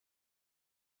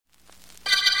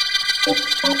In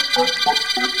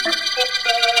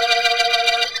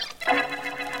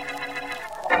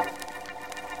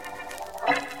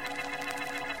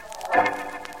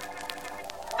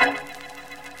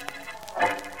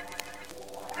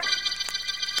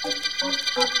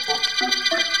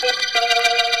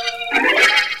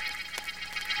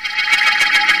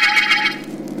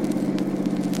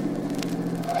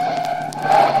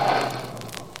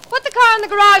the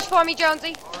garage for me,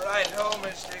 Jonesy. All right-ho,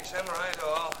 Miss Dixon,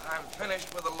 right-ho. I'm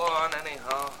finished with the lawn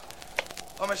anyhow.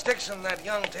 Oh, Miss Dixon, that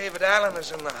young David Allen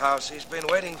is in the house. He's been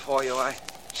waiting for you. I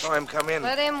saw him come in.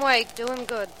 Let him wait. Do him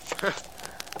good.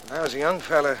 When I was a young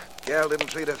fella, gal didn't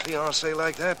treat a fiancé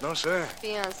like that, no, sir.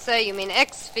 Fiancé? You mean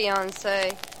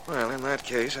ex-fiancé? Well, in that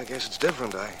case, I guess it's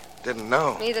different. I didn't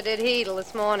know. Neither did he till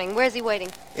this morning. Where's he waiting?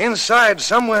 Inside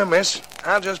somewhere, miss.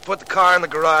 I'll just put the car in the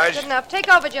garage. Good enough. Take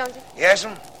over, Jonesy.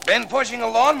 Yes'm. Been pushing a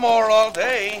lawnmower all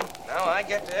day. Now I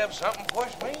get to have something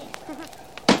push me.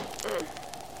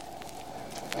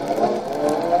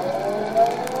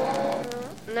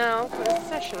 Now for the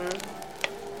session.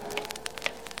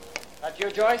 That you,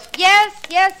 Joyce? Yes,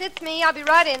 it's me. I'll be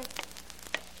right in.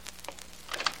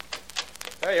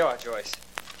 There you are, Joyce.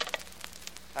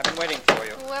 I've been waiting for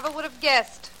you. Whoever would have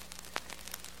guessed.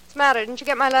 What's the matter? Didn't you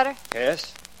get my letter?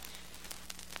 Yes.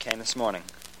 Came this morning.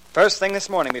 First thing this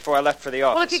morning before I left for the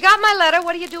office. Well, if you got my letter,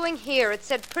 what are you doing here? It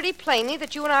said pretty plainly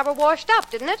that you and I were washed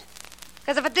up, didn't it?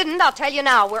 Because if it didn't, I'll tell you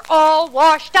now. We're all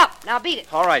washed up. Now beat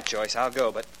it. All right, Joyce, I'll go,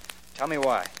 but tell me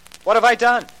why. What have I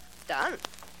done? Done?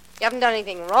 You haven't done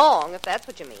anything wrong, if that's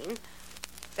what you mean.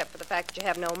 Except for the fact that you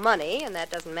have no money, and that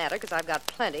doesn't matter because I've got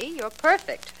plenty. You're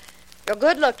perfect. You're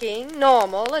good-looking,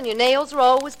 normal, and your nails are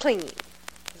always clean.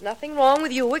 There's nothing wrong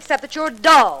with you except that you're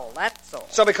dull, that's all.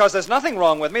 So because there's nothing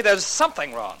wrong with me, there's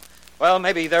something wrong. Well,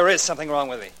 maybe there is something wrong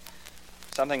with me.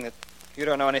 Something that you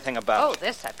don't know anything about. Oh,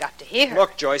 this I've got to hear.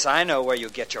 Look, Joyce, I know where you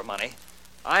get your money.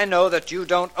 I know that you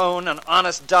don't own an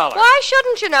honest dollar. Why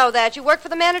shouldn't you know that? You work for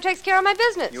the man who takes care of my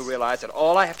business. You realize that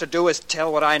all I have to do is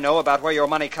tell what I know about where your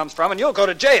money comes from, and you'll go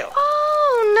to jail.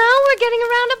 Oh, now we're getting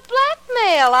around to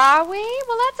blackmail, are we?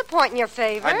 Well, that's a point in your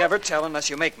favor. I'd never tell unless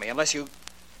you make me, unless you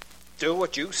do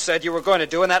what you said you were going to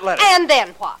do in that letter. And then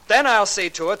what? Then I'll see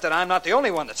to it that I'm not the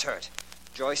only one that's hurt.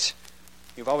 Joyce,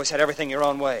 you've always had everything your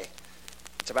own way.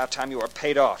 It's about time you were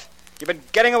paid off. You've been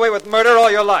getting away with murder all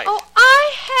your life. Oh,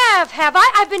 I have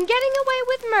I? I've been getting away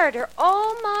with murder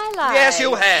all my life. Yes,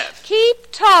 you have.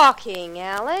 Keep talking,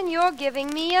 Alan. You're giving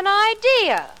me an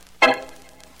idea.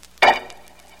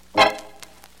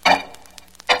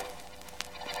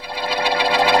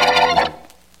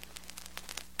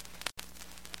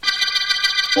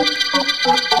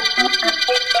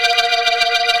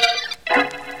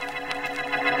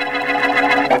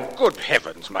 Good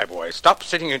heavens, my boy, stop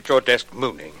sitting at your desk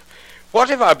mooning. What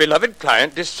if our beloved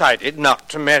client decided not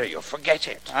to marry you? Forget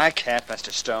it. I can't,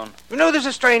 Mr. Stone. You know, there's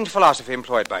a strange philosophy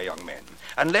employed by young men.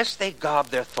 Unless they garb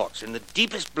their thoughts in the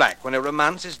deepest black when a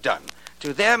romance is done,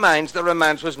 to their minds the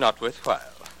romance was not worthwhile.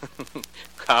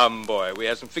 Come, boy, we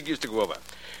have some figures to go over.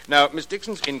 Now, Miss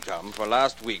Dixon's income for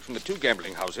last week from the two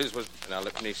gambling houses was... Now,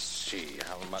 let me see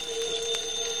how much...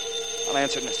 I'll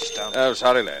answer it, Mr. Stone. Oh,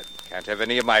 sorry, lad. Can't have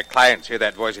any of my clients hear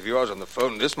that voice of yours on the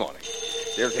phone this morning.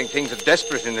 They'll think things are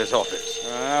desperate in this office.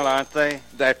 Well, aren't they?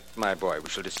 That, my boy, we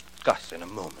shall discuss in a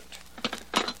moment.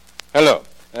 Hello.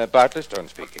 Bartlett Stone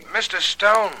speaking. Mr.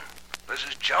 Stone, this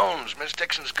is Jones, Miss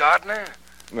Dixon's gardener.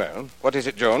 Well, what is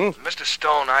it, Jones? Mr.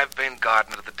 Stone, I've been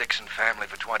gardener to the Dixon family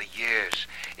for 20 years.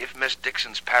 If Miss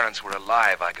Dixon's parents were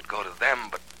alive, I could go to them,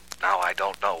 but now I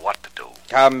don't know what to do.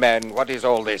 Come, man, what is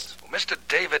all this? Well, Mr.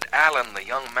 David Allen, the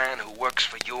young man who works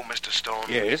for you, Mr. Stone.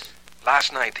 Yes?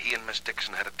 Last night, he and Miss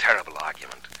Dixon had a terrible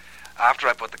argument. After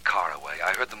I put the car away,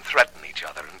 I heard them threaten each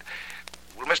other, and,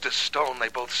 well, Mr. Stone, they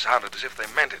both sounded as if they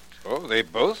meant it. Oh, they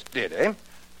both did, eh?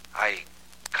 I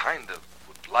kind of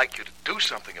would like you to do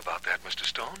something about that, Mr.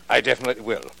 Stone. I definitely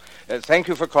will. Thank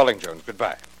you for calling, Jones.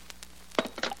 Goodbye.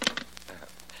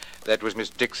 That was Miss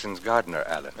Dixon's gardener,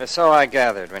 Allen. So I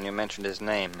gathered when you mentioned his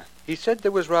name. He said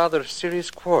there was rather a serious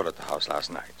quarrel at the house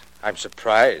last night. I'm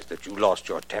surprised that you lost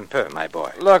your temper, my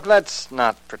boy. Look, let's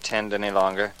not pretend any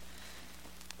longer.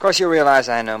 Of course, you realize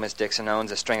I know Miss Dixon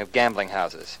owns a string of gambling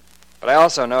houses. But I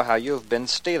also know how you've been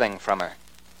stealing from her.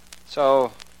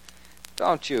 So,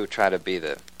 don't you try to be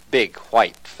the big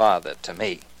white father to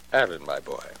me. Allen, my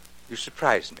boy, you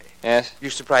surprise me. Yes? You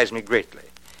surprise me greatly.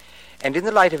 And in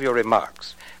the light of your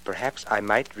remarks, perhaps I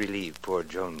might relieve poor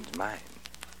Jones' mind.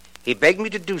 He begged me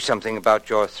to do something about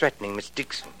your threatening Miss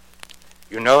Dixon.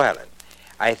 You know, Allen,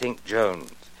 I think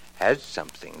Jones has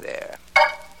something there.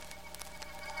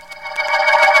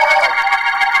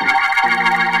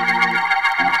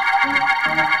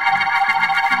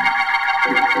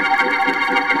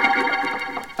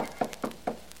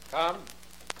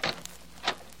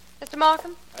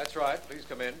 Please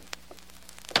come in.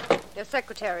 Your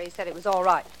secretary said it was all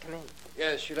right to come in.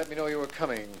 Yes, she let me know you were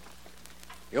coming.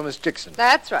 You're Miss Dixon.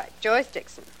 That's right, Joyce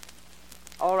Dixon.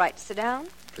 All right to sit down?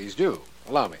 Please do.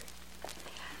 Allow me.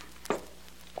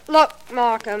 Look,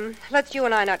 Markham, let's you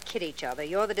and I not kid each other.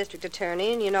 You're the district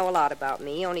attorney, and you know a lot about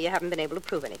me, only you haven't been able to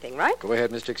prove anything, right? Go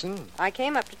ahead, Miss Dixon. I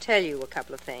came up to tell you a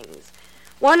couple of things.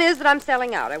 One is that I'm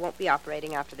selling out. I won't be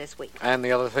operating after this week. And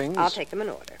the other things? I'll take them in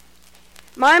order.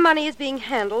 My money is being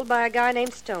handled by a guy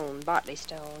named Stone, Bartley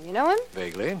Stone. You know him?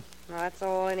 Vaguely. Well, that's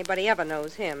all anybody ever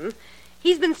knows him.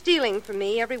 He's been stealing from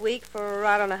me every week for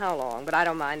I don't know how long, but I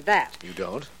don't mind that. You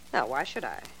don't? No, why should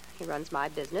I? He runs my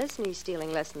business, and he's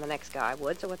stealing less than the next guy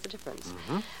would, so what's the difference?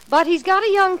 Mm-hmm. But he's got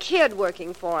a young kid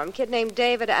working for him, kid named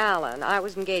David Allen. I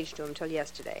was engaged to him till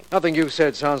yesterday. Nothing you've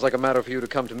said sounds like a matter for you to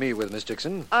come to me with, Miss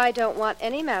Dixon. I don't want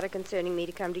any matter concerning me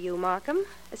to come to you, Markham.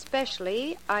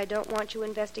 Especially, I don't want you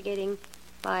investigating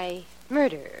my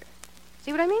murder.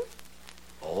 See what I mean?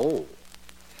 Oh.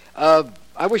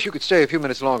 I wish you could stay a few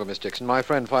minutes longer, Miss Dixon. My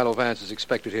friend Philo Vance is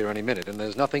expected here any minute, and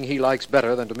there's nothing he likes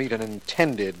better than to meet an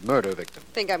intended murder victim.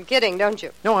 Think I'm kidding, don't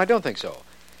you? No, I don't think so.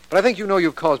 But I think you know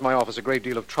you've caused my office a great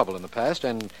deal of trouble in the past,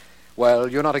 and, well,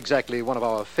 you're not exactly one of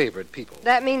our favorite people.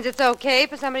 That means it's okay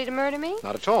for somebody to murder me?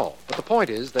 Not at all. But the point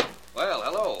is that... Well,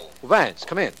 hello. Vance,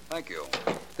 come in. Thank you.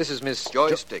 This is Miss...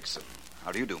 Joyce Dixon.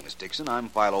 How do you do, Miss Dixon? I'm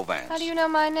Philo Vance. How do you know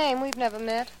my name? We've never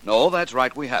met. No, that's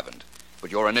right, we haven't.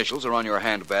 But your initials are on your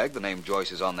handbag, the name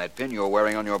Joyce is on that pin you're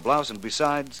wearing on your blouse, and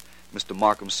besides, Mr.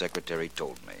 Markham's secretary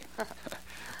told me.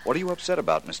 What are you upset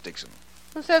about, Miss Dixon?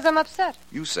 Who says I'm upset?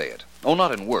 You say it. Oh,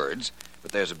 not in words,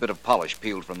 but there's a bit of polish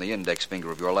peeled from the index finger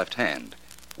of your left hand.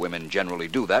 Women generally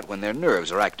do that when their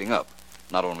nerves are acting up.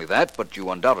 Not only that, but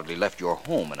you undoubtedly left your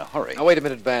home in a hurry. Now, wait a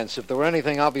minute, Vance. If there were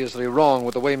anything obviously wrong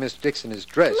with the way Miss Dixon is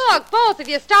dressed... Look, both of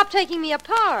you, stop taking me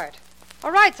apart.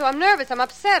 All right, so I'm nervous, I'm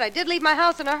upset. I did leave my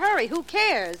house in a hurry. Who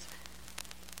cares?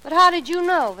 But how did you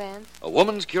know, Vance? A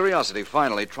woman's curiosity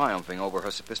finally triumphing over her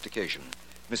sophistication.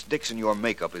 Miss Dixon, your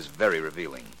makeup is very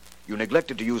revealing. You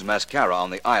neglected to use mascara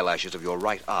on the eyelashes of your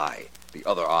right eye. The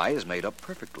other eye is made up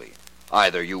perfectly.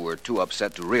 Either you were too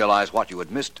upset to realize what you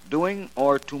had missed doing,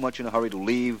 or too much in a hurry to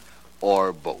leave,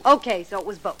 or both. Okay, so it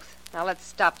was both. Now let's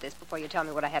stop this before you tell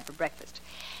me what I had for breakfast.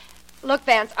 Look,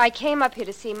 Vance, I came up here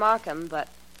to see Markham, but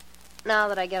now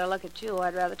that I get a look at you,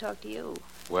 I'd rather talk to you.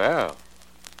 Well...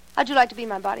 How'd you like to be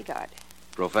my bodyguard?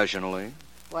 Professionally?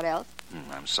 What else?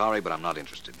 I'm sorry, but I'm not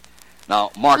interested. Now,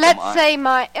 Markham, Let's say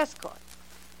my escort.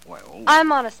 Well...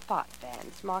 I'm on a spot,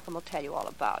 Vance. Markham will tell you all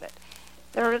about it.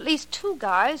 There are at least 2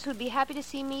 guys who'd be happy to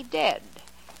see me dead.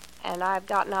 And I've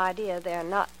got an idea they're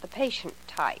not the patient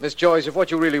type. Miss Joyce, if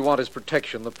what you really want is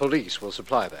protection, the police will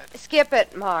supply that. Skip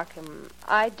it, Markham.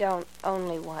 I don't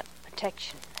only want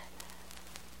protection.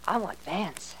 I want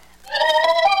Vance.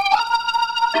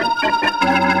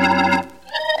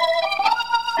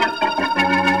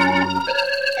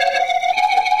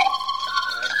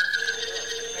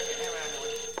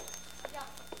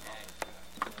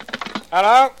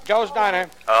 Hello, Joe's Diner.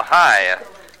 Oh, hi.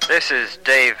 This is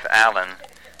Dave Allen,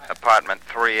 apartment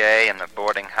 3A in the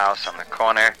boarding house on the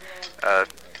corner.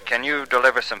 Can you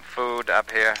deliver some food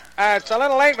up here? It's a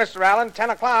little late, Mr. Allen,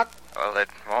 10 o'clock. Well, it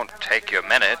won't take you a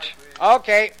minute.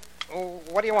 Okay.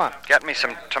 What do you want? Get me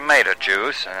some tomato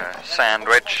juice, a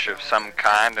sandwich of some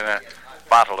kind, and a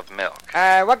bottle of milk.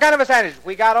 What kind of a sandwich?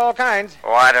 We got all kinds.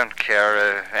 Oh, I don't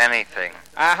care. Anything.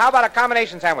 How about a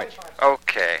combination sandwich?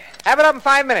 Okay. Have it up in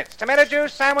 5 minutes. Tomato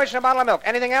juice, sandwich, and a bottle of milk.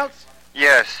 Anything else?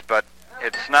 Yes, but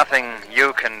it's nothing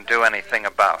you can do anything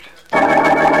about.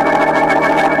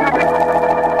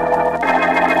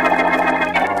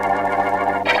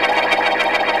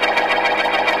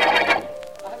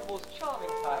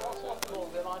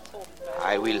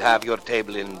 I will have your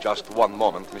table in just one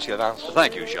moment, Monsieur Vance.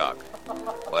 Thank you, Jacques.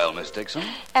 Well, Miss Dixon?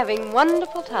 Having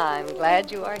wonderful time.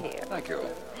 Glad you are here. Thank you.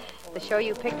 The show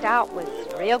you picked out was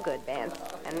real good, Vance.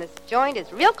 And this joint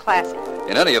is real classy.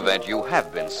 In any event, you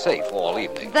have been safe all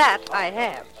evening. That I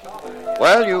have.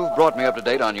 Well, you've brought me up to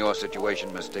date on your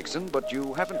situation, Miss Dixon, but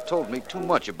you haven't told me too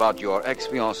much about your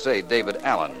ex-fiancé, David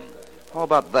Allen. How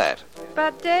about that?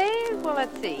 But Dave, well,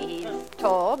 let's see. He's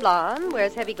tall, blonde,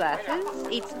 wears heavy glasses,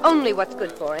 eats only what's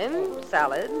good for him,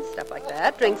 salads, stuff like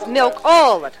that, drinks milk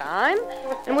all the time,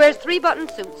 and wears 3-button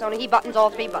suits, only he buttons all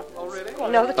 3 buttons. You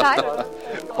know the type?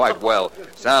 Quite well.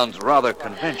 Sounds rather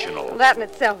conventional. Well, that in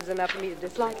itself is enough for me to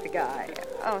dislike the guy.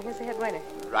 Oh, here's the head waiter.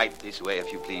 Right this way,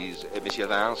 if you please, Monsieur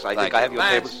Vance. I Thank think you. I have your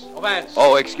table. Vance.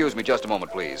 Oh, excuse me just a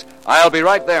moment, please. I'll be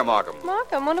right there, Markham.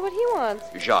 Markham, wonder what he wants.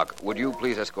 Jacques, would you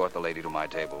please escort the lady to my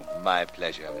table? My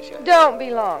pleasure, Monsieur. Don't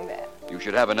be long, then. You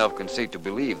should have enough conceit to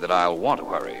believe that I'll want to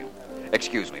hurry.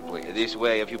 Excuse me, please. This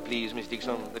way, if you please, Miss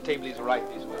Dixon. The table is right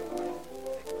this way.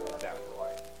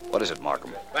 What is it,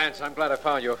 Markham? Vance, I'm glad I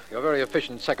found you. Your very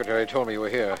efficient secretary told me you were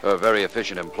here. Her very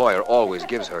efficient employer always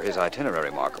gives her his itinerary,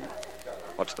 Markham.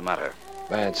 What's the matter?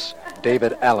 Vance,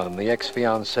 David Allen, the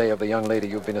ex-fiancé of the young lady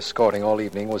you've been escorting all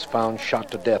evening, was found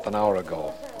shot to death an hour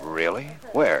ago. Really?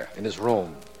 Where? In his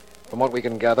room. From what we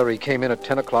can gather, he came in at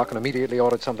 10 o'clock and immediately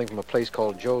ordered something from a place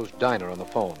called Joe's Diner on the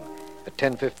phone. At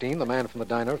 10:15, the man from the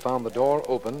diner found the door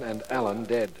open and Allen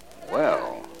dead.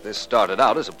 Well, this started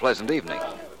out as a pleasant evening.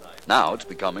 Now it's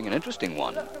becoming an interesting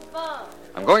one.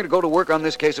 I'm going to go to work on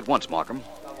this case at once, Markham.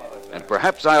 And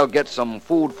perhaps I'll get some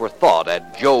food for thought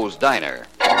at Joe's Diner.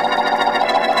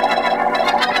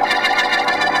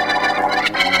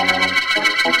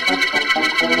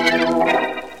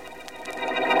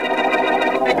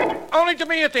 Only to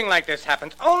me a thing like this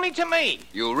happens. Only to me.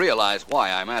 You realize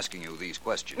why I'm asking you these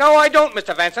questions. No, I don't,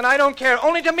 Mr. Vance, and I don't care.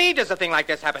 Only to me does a thing like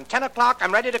this happen. 10 o'clock,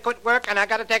 I'm ready to quit work, and I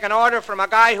got to take an order from a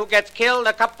guy who gets killed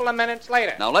a couple of minutes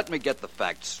later. Now, let me get the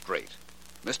facts straight.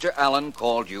 Mr. Allen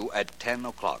called you at 10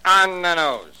 o'clock. On the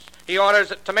nose. He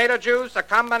orders tomato juice, a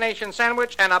combination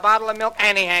sandwich, and a bottle of milk,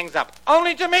 and he hangs up.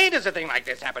 Only to me does a thing like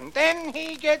this happen. Then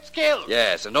he gets killed.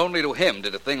 Yes, and only to him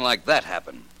did a thing like that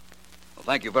happen. Well,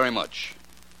 thank you very much.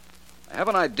 I have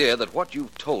an idea that what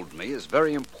you've told me is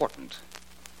very important,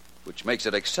 which makes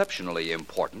it exceptionally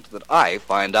important that I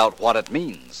find out what it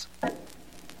means.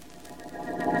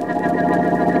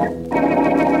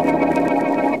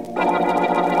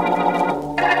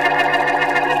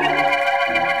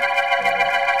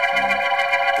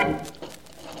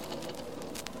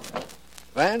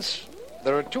 Vance,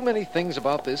 there are too many things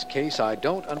about this case I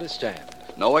don't understand.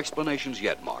 No explanations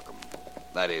yet, Markham.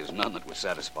 That is, none that would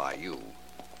satisfy you.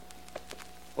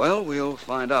 Well, we'll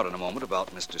find out in a moment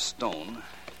about Mr. Stone.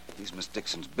 He's Miss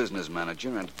Dixon's business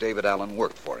manager, and David Allen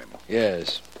worked for him.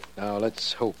 Yes. Now,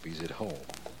 let's hope he's at home.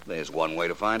 There's one way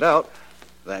to find out.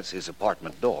 That's his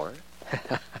apartment door.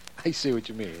 I see what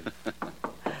you mean.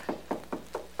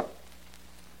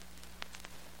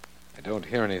 I don't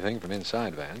hear anything from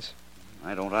inside, Vance.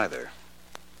 I don't either.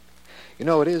 You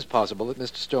know, it is possible that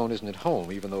Mr. Stone isn't at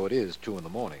home, even though it is 2 in the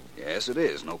morning. Yes, it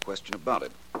is. No question about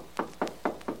it.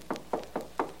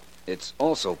 It's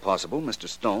also possible Mr.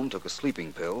 Stone took a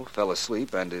sleeping pill, fell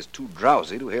asleep, and is too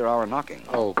drowsy to hear our knocking.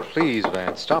 Oh, please,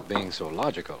 Vance, stop being so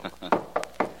logical.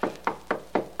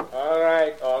 All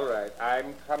right.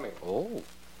 I'm coming. Oh.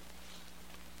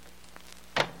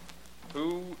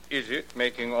 Who is it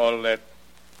making all that...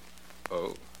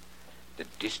 Oh, the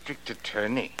district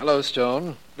attorney. Hello,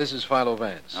 Stone. This is Philo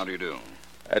Vance. How do you do?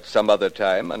 At some other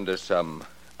time, under some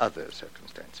other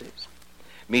circumstances,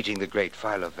 meeting the great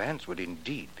Philo Vance would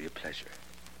indeed be a pleasure.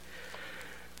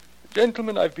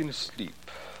 Gentlemen, I've been asleep.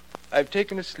 I've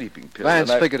taken a sleeping pill.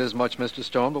 Vance figured as much, Mr.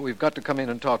 Stone, but we've got to come in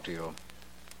and talk to you.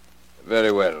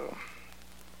 Very well.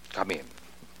 Come in.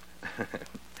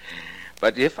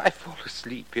 But if I fall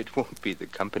asleep, it won't be the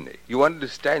company. You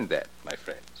understand that, my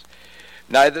friends.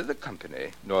 Neither the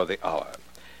company nor the hour.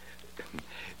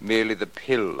 Merely the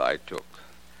pill I took.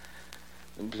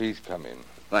 And please come in.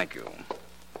 Thank you.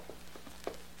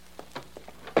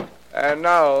 And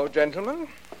now, gentlemen,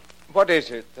 what is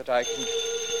it that I can...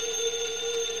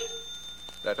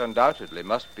 That undoubtedly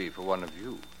must be for one of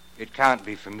you. It can't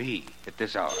be for me at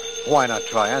this hour. Why not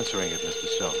try answering it, Mr.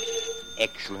 Stone?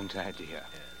 Excellent idea.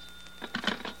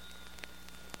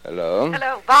 Hello?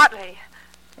 Hello, Bartley.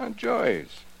 Oh,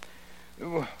 Joyce.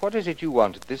 What is it you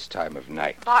want at this time of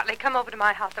night? Bartley, come over to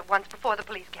my house at once before the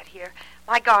police get here.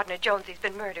 My gardener, Jonesy's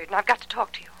been murdered, and I've got to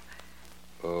talk to you.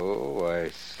 Oh, I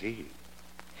see.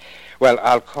 Well,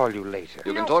 I'll call you later.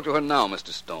 You can talk to her now, Mr.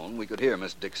 Stone. We could hear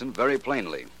Miss Dixon very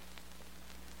plainly.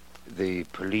 The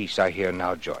police are here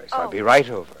now, Joyce. Oh. I'll be right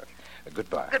over.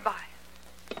 Goodbye. Goodbye.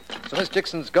 So Miss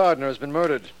Dixon's gardener has been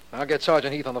murdered. I'll get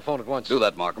Sergeant Heath on the phone at once. Do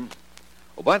that, Markham.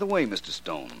 Oh, by the way, Mr.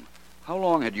 Stone, how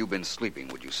long had you been sleeping,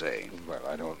 would you say? Well,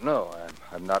 I don't know.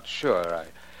 I'm not sure.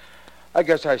 I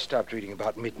guess I stopped reading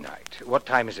about midnight. What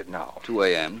time is it now? 2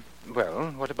 a.m.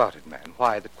 Well, what about it, man?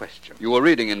 Why the question? You were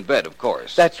reading in bed, of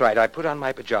course. That's right. I put on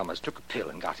my pajamas, took a pill,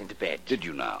 and got into bed. Did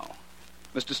you now?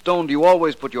 Mr. Stone, do you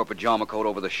always put your pajama coat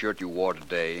over the shirt you wore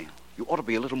today? You ought to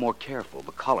be a little more careful.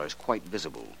 The collar's quite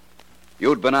visible.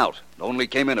 You'd been out. Only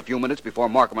came in a few minutes before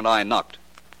Markham and I knocked.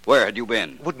 Where had you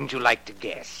been? Wouldn't you like to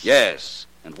guess? Yes.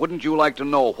 And wouldn't you like to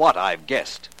know what I've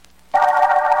guessed?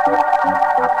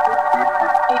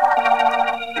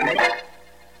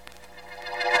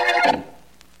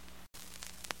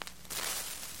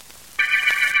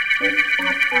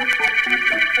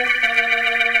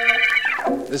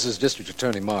 This is District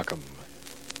Attorney Markham.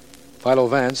 Philo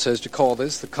Vance says to call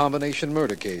this the combination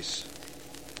murder case.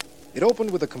 It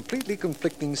opened with a completely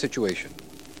conflicting situation.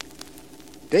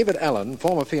 David Allen,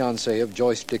 former fiancé of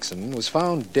Joyce Dixon, was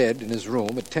found dead in his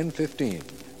room at 10:15.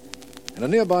 And a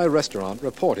nearby restaurant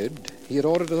reported he had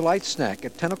ordered a light snack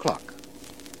at 10 o'clock.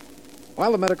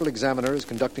 While the medical examiner is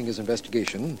conducting his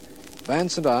investigation,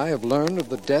 Vance and I have learned of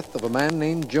the death of a man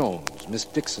named Jones, Miss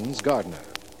Dixon's gardener.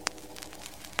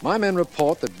 My men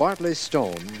report that Bartley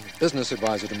Stone, business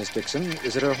advisor to Miss Dixon,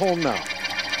 is at her home now.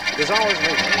 It is hours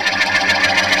later.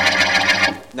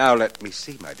 Now let me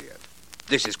see, my dear.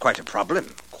 This is quite a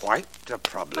problem. Quite a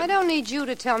problem. I don't need you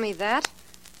to tell me that.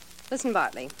 Listen,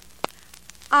 Bartley.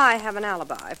 I have an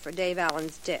alibi for Dave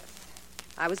Allen's death.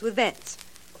 I was with Vance.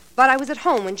 But I was at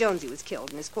home when Jonesy was killed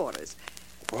in his quarters.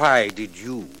 Why did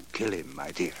you kill him,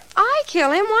 my dear? I kill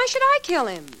him? Why should I kill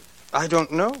him? I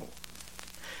don't know.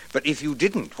 But if you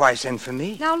didn't, why send for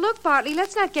me? Now, look, Bartley,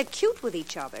 let's not get cute with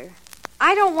each other.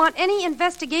 I don't want any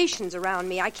investigations around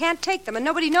me. I can't take them, and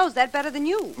nobody knows that better than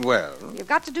you. Well? You've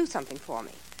got to do something for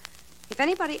me. If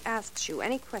anybody asks you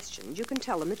any questions, you can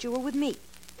tell them that you were with me.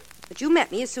 That you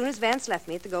met me as soon as Vance left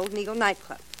me at the Golden Eagle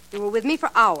nightclub. You were with me for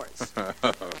hours.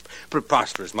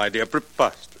 Preposterous, my dear,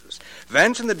 preposterous.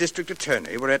 Vance and the district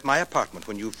attorney were at my apartment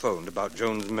when you phoned about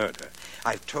Jones' murder.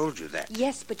 I've told you that.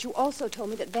 Yes, but you also told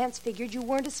me that Vance figured you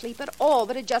weren't asleep at all,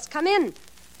 but had just come in.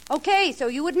 Okay, so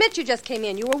you admit you just came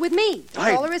in. You were with me.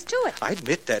 That's all there is to it. I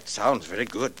admit that sounds very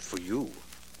good for you.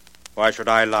 Why should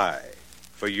I lie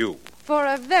for you? For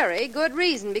a very good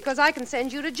reason, because I can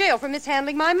send you to jail for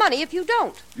mishandling my money if you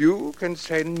don't. You can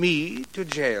send me to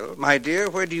jail? My dear,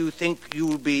 where do you think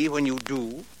you'll be when you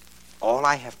do? All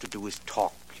I have to do is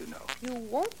talk, you know. You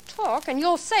won't talk, and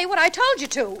you'll say what I told you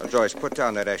to. Now, Joyce, put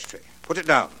down that ashtray. Put it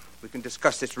down. We can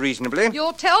discuss this reasonably.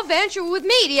 You'll tell Vance you were with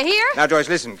me, do you hear? Now, Joyce,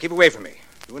 listen. Keep away from me.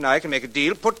 You and I can make a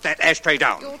deal. Put that ashtray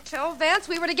down. You'll tell Vance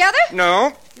we were together?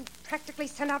 No. You practically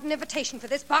sent out an invitation for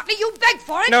this, Bartley. You begged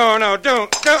for it. No,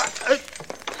 don't.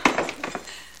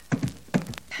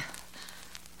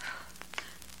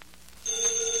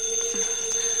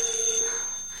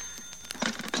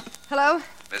 Hello?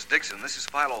 Miss Dixon, this is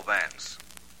Philo Vance.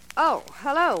 Oh,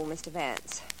 hello, Mr.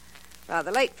 Vance.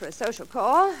 Rather late for a social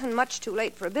call, and much too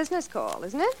late for a business call,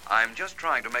 isn't it? I'm just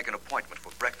trying to make an appointment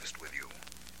for breakfast with you.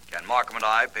 Can Markham and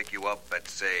I pick you up at,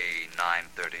 say,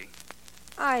 9:30?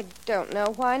 I don't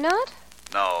know why not.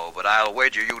 No, but I'll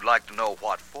wager you'd like to know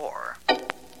what for.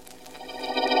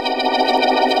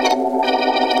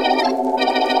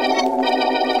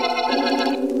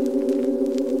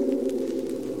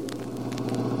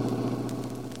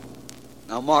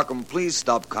 Now, Markham, please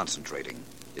stop concentrating.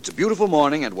 It's a beautiful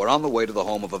morning, and we're on the way to the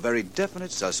home of a very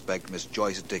definite suspect, Miss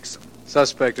Joyce Dixon.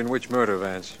 Suspect in which murder,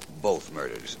 Vance? Both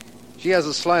murders. She has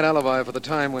a slight alibi for the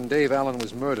time when Dave Allen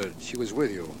was murdered. She was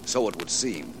with you. So it would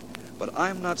seem. But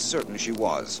I'm not certain she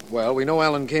was. Well, we know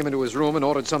Allen came into his room and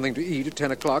ordered something to eat at 10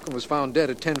 o'clock and was found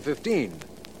dead at 10:15.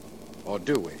 Or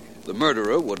do we? The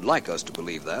murderer would like us to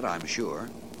believe that, I'm sure.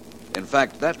 In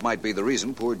fact, that might be the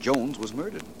reason poor Jones was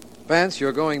murdered. Vance,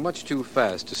 you're going much too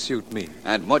fast to suit me.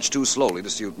 And much too slowly to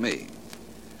suit me.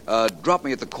 Drop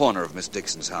me at the corner of Miss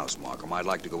Dixon's house, Markham. I'd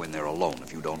like to go in there alone,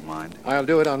 if you don't mind. I'll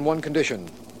do it on one condition.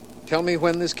 Tell me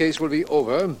when this case will be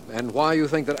over and why you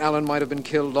think that Allen might have been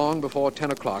killed long before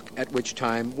 10 o'clock, at which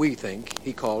time we think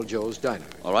he called Joe's Diner.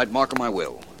 All right, Markham, I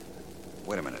will.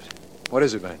 Wait a minute. What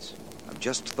is it, Vance? I've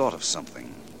just thought of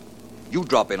something. You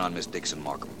drop in on Miss Dixon,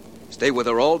 Markham. Stay with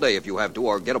her all day if you have to,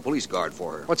 or get a police guard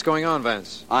for her. What's going on,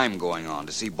 Vance? I'm going on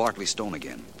to see Bartley Stone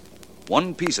again.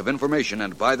 One piece of information,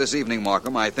 and by this evening,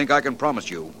 Markham, I think I can promise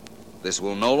you, this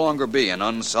will no longer be an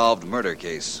unsolved murder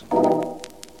case.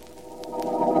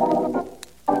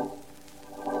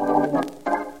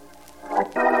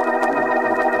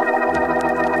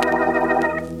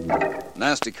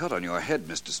 Nasty cut on your head,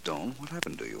 Mr. Stone. What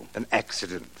happened to you? An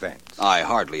accident, Vance. I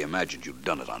hardly imagined you'd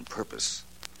done it on purpose.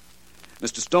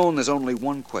 Mr. Stone, there's only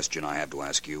one question I have to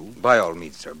ask you. By all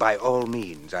means, sir. By all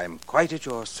means. I'm quite at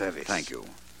your service. Thank you.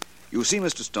 You see,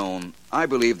 Mr. Stone, I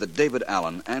believe that David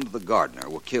Allen and the gardener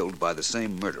were killed by the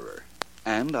same murderer.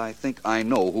 And I think I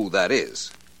know who that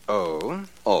is. Oh?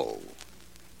 Oh.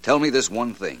 Tell me this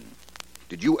one thing.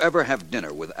 Did you ever have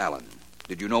dinner with Allen?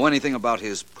 Did you know anything about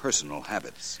his personal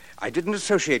habits? I didn't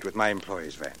associate with my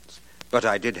employees, Vance. But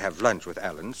I did have lunch with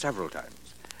Allen several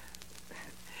times.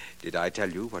 Did I tell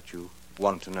you what you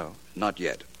want to know? Not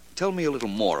yet. Tell me a little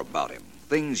more about him.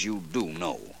 Things you do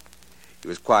know. He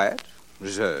was quiet,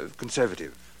 reserved,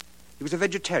 conservative. He was a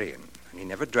vegetarian, and he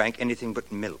never drank anything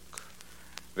but milk.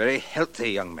 Very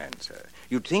healthy young man, sir.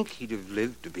 You'd think he'd have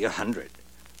lived to be 100.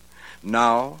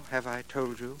 Now, have I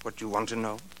told you what you want to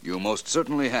know? You most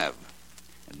certainly have.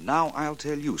 And now I'll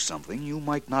tell you something you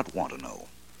might not want to know.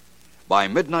 By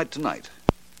midnight tonight,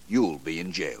 you'll be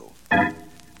in jail.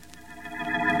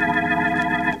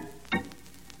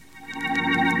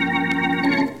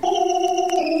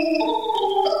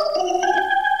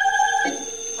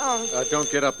 Don't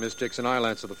get up, Miss Dixon. I'll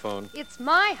answer the phone. It's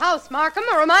my house, Markham,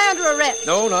 or am I under arrest?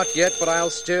 No, not yet, but I'll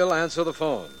still answer the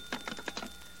phone.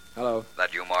 Hello.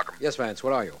 That you, Markham? Yes, Vance,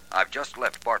 where are you? I've just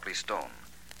left Bartley Stone.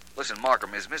 Listen,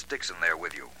 Markham, is Miss Dixon there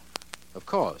with you? Of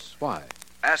course. Why?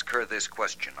 Ask her this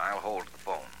question. I'll hold the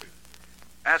phone.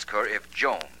 Ask her if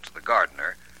Jones, the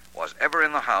gardener, was ever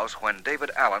in the house when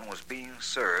David Allen was being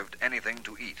served anything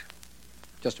to eat.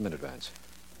 Just a minute, Vance.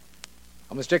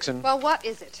 Oh, Miss Dixon. Well, what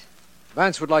is it?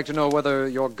 Vance would like to know whether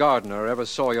your gardener ever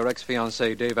saw your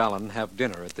ex-fiancé, Dave Allen, have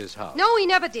dinner at this house. No, he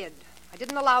never did. I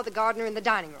didn't allow the gardener in the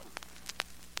dining room.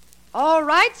 All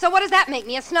right, so what does that make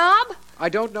me, a snob? I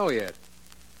don't know yet.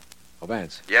 Oh,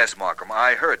 Vance. Yes, Markham,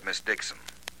 I heard Miss Dixon.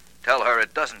 Tell her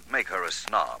it doesn't make her a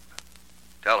snob.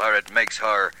 Tell her it makes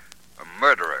her a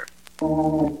murderer.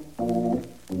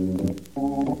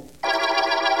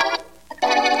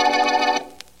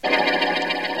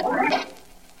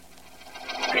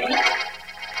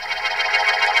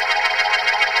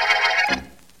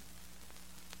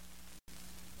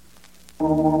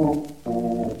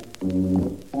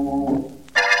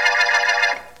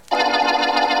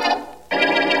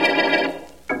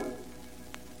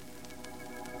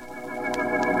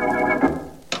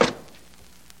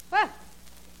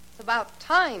 About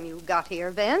time you got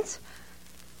here, Vance.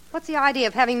 What's the idea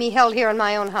of having me held here in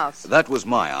my own house? That was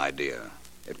my idea.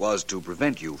 It was to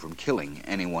prevent you from killing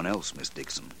anyone else, Miss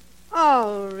Dixon.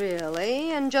 Oh,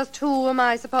 really? And just who am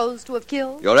I supposed to have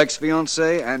killed? Your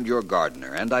ex-fiancé and your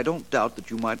gardener, and I don't doubt that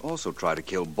you might also try to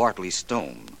kill Bartley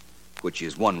Stone, which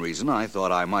is one reason I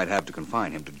thought I might have to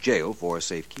confine him to jail for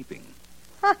safekeeping.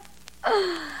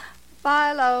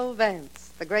 Philo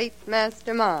Vance, the great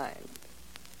mastermind.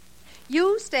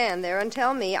 You stand there and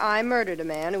tell me I murdered a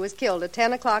man who was killed at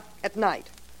 10 o'clock at night,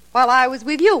 while I was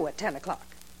with you at 10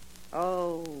 o'clock.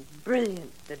 Oh,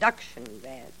 brilliant deduction,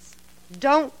 Vance.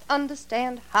 Don't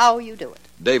understand how you do it.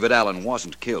 David Allen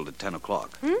wasn't killed at 10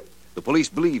 o'clock. The police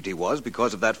believed he was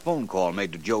because of that phone call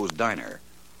made to Joe's diner.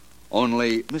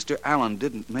 Only Mr. Allen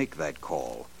didn't make that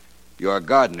call. Your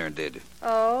gardener did.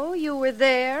 Oh, you were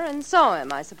there and saw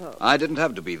him, I suppose. I didn't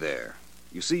have to be there.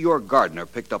 You see, your gardener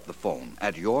picked up the phone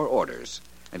at your orders,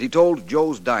 and he told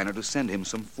Joe's diner to send him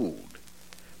some food.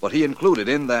 But he included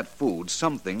in that food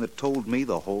something that told me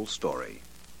the whole story.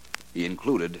 He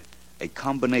included a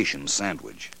combination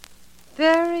sandwich.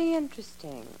 Very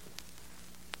interesting.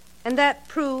 And that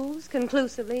proves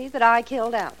conclusively that I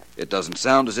killed Allen. It doesn't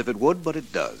sound as if it would, but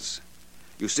it does.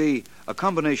 You see, a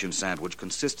combination sandwich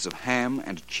consists of ham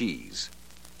and cheese.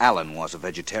 Allen was a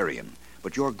vegetarian,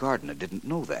 but your gardener didn't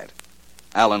know that.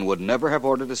 Allen would never have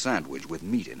ordered a sandwich with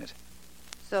meat in it.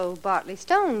 So Bartley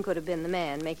Stone could have been the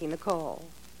man making the call,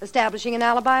 establishing an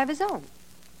alibi of his own.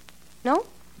 No?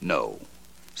 No.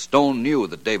 Stone knew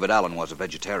that David Allen was a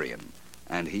vegetarian,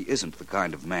 and he isn't the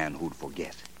kind of man who'd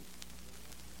forget.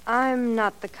 I'm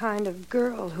not the kind of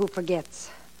girl who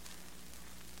forgets.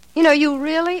 You know, you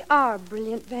really are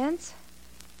brilliant, Vance.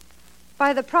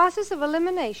 By the process of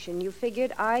elimination, you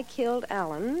figured I killed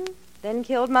Allen, then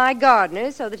killed my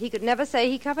gardener so that he could never say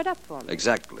he covered up for me.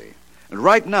 Exactly. And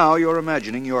right now you're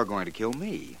imagining you're going to kill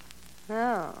me.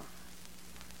 Oh.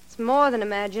 It's more than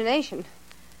imagination.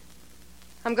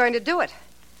 I'm going to do it.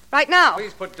 Right now.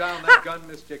 Please put down that gun,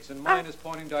 Miss Dixon. Mine is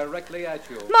pointing directly at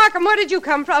you. Markham, where did you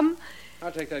come from?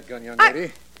 I'll take that gun, young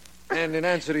lady. And in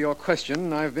answer to your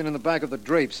question, I've been in the back of the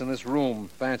drapes in this room.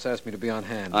 Vance asked me to be on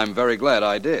hand. I'm very glad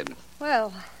I did.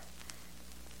 Well,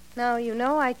 now you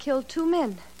know I killed 2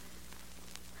 men.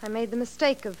 I made the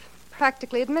mistake of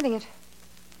practically admitting it.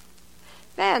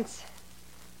 Vance,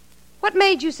 what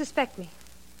made you suspect me?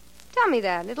 Tell me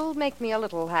that. It'll make me a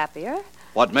little happier.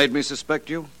 What made me suspect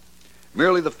you?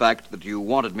 Merely the fact that you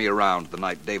wanted me around the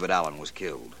night David Allen was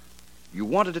killed. You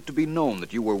wanted it to be known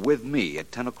that you were with me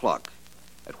at 10 o'clock,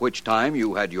 at which time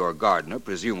you had your gardener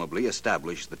presumably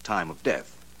establish the time of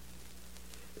death.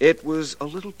 It was a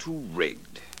little too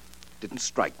rigged. Didn't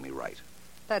strike me right.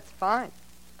 That's fine.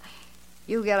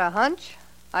 You get a hunch,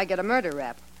 I get a murder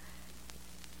rap.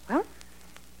 Well,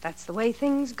 that's the way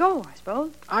things go, I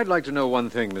suppose. I'd like to know one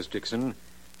thing, Miss Dixon.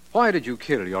 Why did you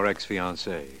kill your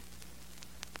ex-fiancé?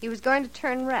 He was going to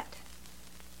turn rat.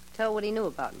 Tell what he knew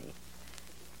about me.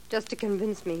 Just to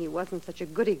convince me he wasn't such a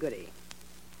goody-goody.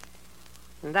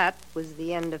 And that was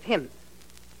the end of him,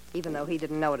 even though he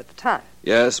didn't know it at the time.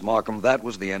 Yes, Markham, that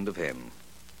was the end of him.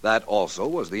 That also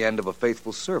was the end of a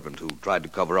faithful servant who tried to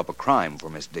cover up a crime for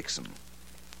Miss Dixon.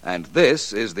 And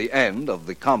this is the end of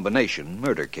the combination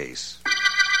murder case.